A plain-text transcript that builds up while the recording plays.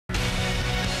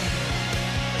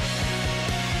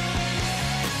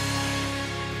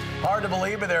hard to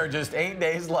believe, but there are just 8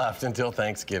 days left until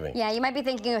Thanksgiving. Yeah, you might be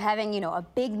thinking of having, a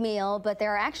big meal, but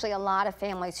there are actually a lot of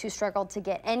families who struggle to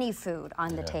get any food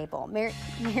on the table.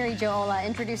 Mary Jo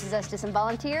introduces us to some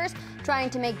volunteers trying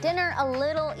to make dinner a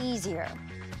little easier.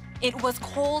 It was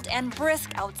cold and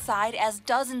brisk outside as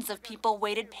dozens of people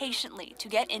waited patiently to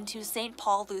get into St.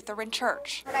 Paul Lutheran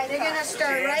Church. They're going to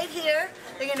start right here.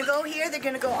 They're going to go here. They're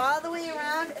going to go all the way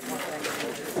around.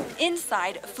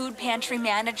 Inside, food pantry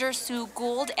manager Sue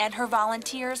Gould and her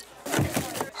volunteers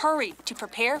hurried to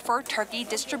prepare for Turkey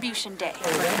Distribution Day.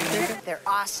 They're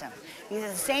awesome. These are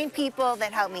the same people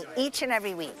that help me each and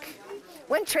every week.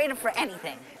 Wouldn't trade them for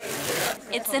anything.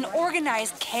 It's an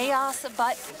organized chaos,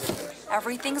 but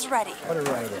everything's ready. Put it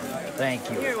right in. Thank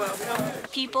you. You're welcome.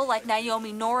 People like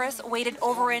Naomi Norris waited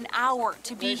over an hour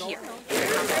to be here.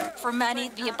 For many,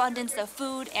 the abundance of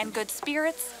food and good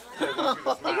spirits. You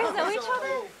guys know each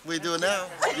other? We do now.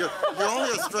 You're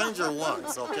only a stranger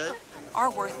once, okay? Are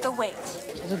worth the wait.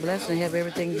 It's a blessing to have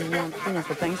everything you want,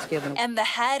 for Thanksgiving. And the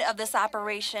head of this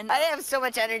operation, I have so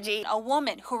much energy. a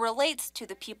woman who relates to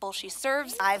the people she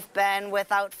serves. I've been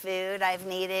without food. I've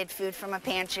needed food from a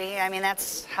pantry. I mean,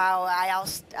 that's how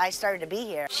I started to be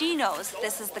here. She knows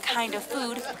this is the kind of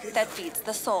food that feeds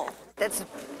the soul. That's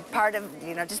part of,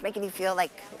 just making you feel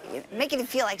like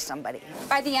somebody.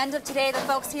 By the end of today, the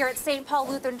folks here at St. Paul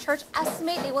Lutheran Church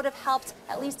estimate they would have helped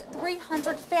at least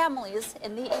 300 families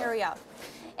in the area.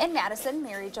 In Madison,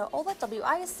 Mary Jo Ola,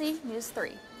 WISC News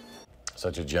 3.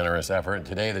 Such a generous effort.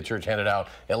 Today, the church handed out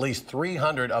at least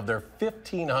 300 of their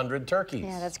 1,500 turkeys.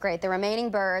 Yeah, that's great. The remaining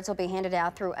birds will be handed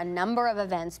out through a number of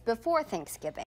events before Thanksgiving.